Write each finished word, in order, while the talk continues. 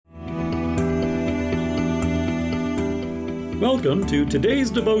Welcome to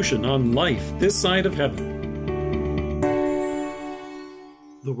today's devotion on life this side of heaven.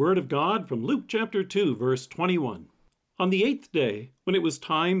 The Word of God from Luke chapter 2, verse 21. On the 8th day, when it was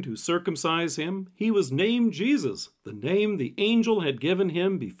time to circumcise him, he was named Jesus, the name the angel had given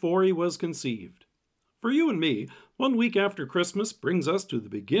him before he was conceived. For you and me, 1 week after Christmas brings us to the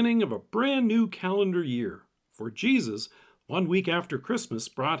beginning of a brand new calendar year. For Jesus, 1 week after Christmas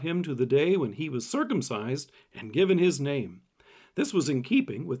brought him to the day when he was circumcised and given his name. This was in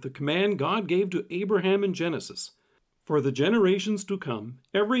keeping with the command God gave to Abraham in Genesis. For the generations to come,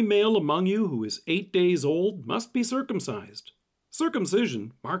 every male among you who is 8 days old must be circumcised.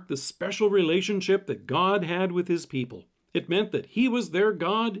 Circumcision marked the special relationship that God had with his people. It meant that he was their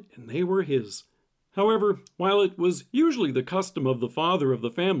God and they were his. However, while it was usually the custom of the father of the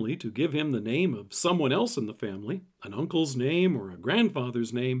family to give him the name of someone else in the family, an uncle's name or a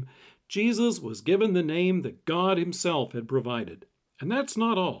grandfather's name, Jesus was given the name that God himself had provided. And that's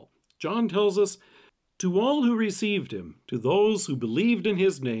not all. John tells us, "To all who received him, to those who believed in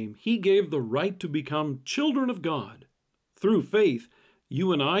his name, he gave the right to become children of God." Through faith,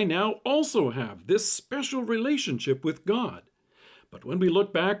 you and I now also have this special relationship with God. But when we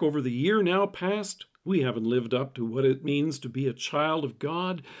look back over the year now past, we haven't lived up to what it means to be a child of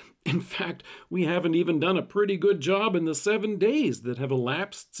God. In fact, we haven't even done a pretty good job in the 7 days that have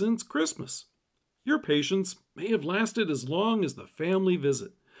elapsed since Christmas. Your patience may have lasted as long as the family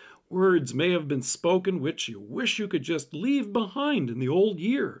visit. Words may have been spoken which you wish you could just leave behind in the old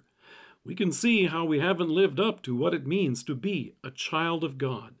year. We can see how we haven't lived up to what it means to be a child of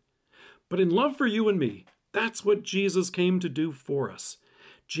God. But in love for you and me, that's what Jesus came to do for us.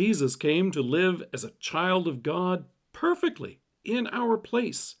 Jesus came to live as a child of God perfectly in our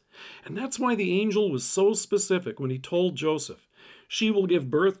place. And that's why the angel was so specific when he told Joseph, "She will give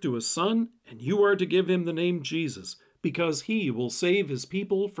birth to a son, and you are to give him the name Jesus, because he will save his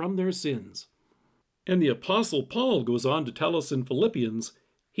people from their sins." And the Apostle Paul goes on to tell us in Philippians,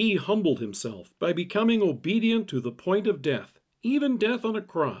 "He humbled himself by becoming obedient to the point of death, even death on a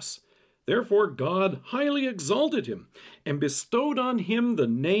cross. Therefore God highly exalted him and bestowed on him the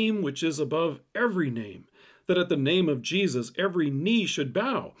name which is above every name, that at the name of Jesus every knee should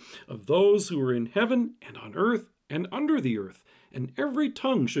bow, of those who are in heaven and on earth and under the earth, and every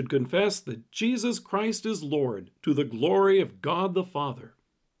tongue should confess that Jesus Christ is Lord, to the glory of God the Father."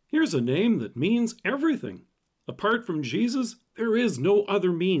 Here's a name that means everything. Apart from Jesus, there is no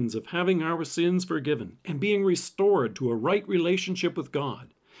other means of having our sins forgiven and being restored to a right relationship with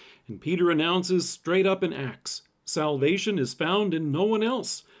God. And Peter announces straight up in Acts, "Salvation is found in no one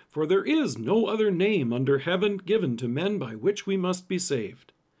else, for there is no other name under heaven given to men by which we must be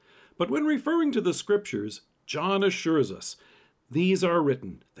saved." But when referring to the Scriptures, John assures us, "These are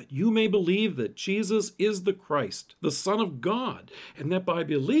written, that you may believe that Jesus is the Christ, the Son of God, and that by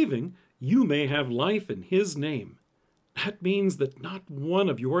believing you may have life in his name." That means that not one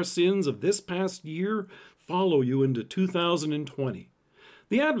of your sins of this past year follow you into 2020.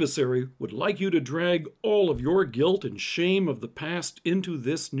 The adversary would like you to drag all of your guilt and shame of the past into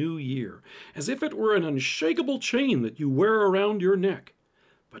this new year, as if it were an unshakable chain that you wear around your neck.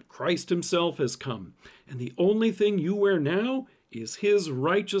 But Christ himself has come, and the only thing you wear now is his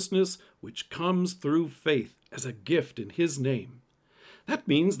righteousness, which comes through faith as a gift in his name. That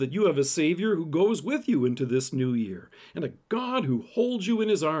means that you have a Savior who goes with you into this new year, and a God who holds you in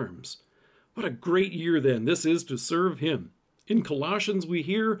his arms. What a great year then this is to serve him. In Colossians we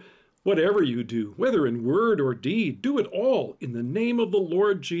hear, "Whatever you do, whether in word or deed, do it all in the name of the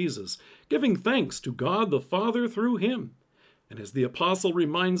Lord Jesus, giving thanks to God the Father through him." And as the apostle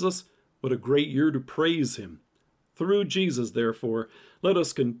reminds us, what a great year to praise him. Through Jesus, therefore, let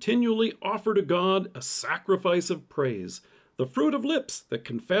us continually offer to God a sacrifice of praise, the fruit of lips that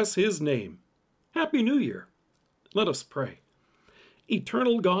confess his name. Happy New Year. Let us pray.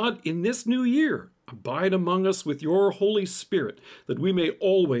 Eternal God, in this new year, abide among us with your Holy Spirit, that we may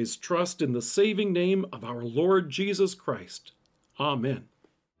always trust in the saving name of our Lord Jesus Christ. Amen.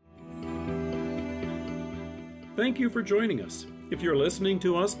 Thank you for joining us. If you're listening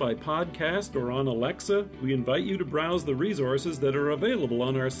to us by podcast or on Alexa, we invite you to browse the resources that are available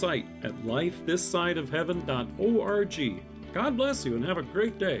on our site at lifethissideofheaven.org. God bless you and have a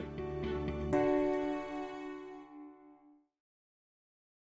great day.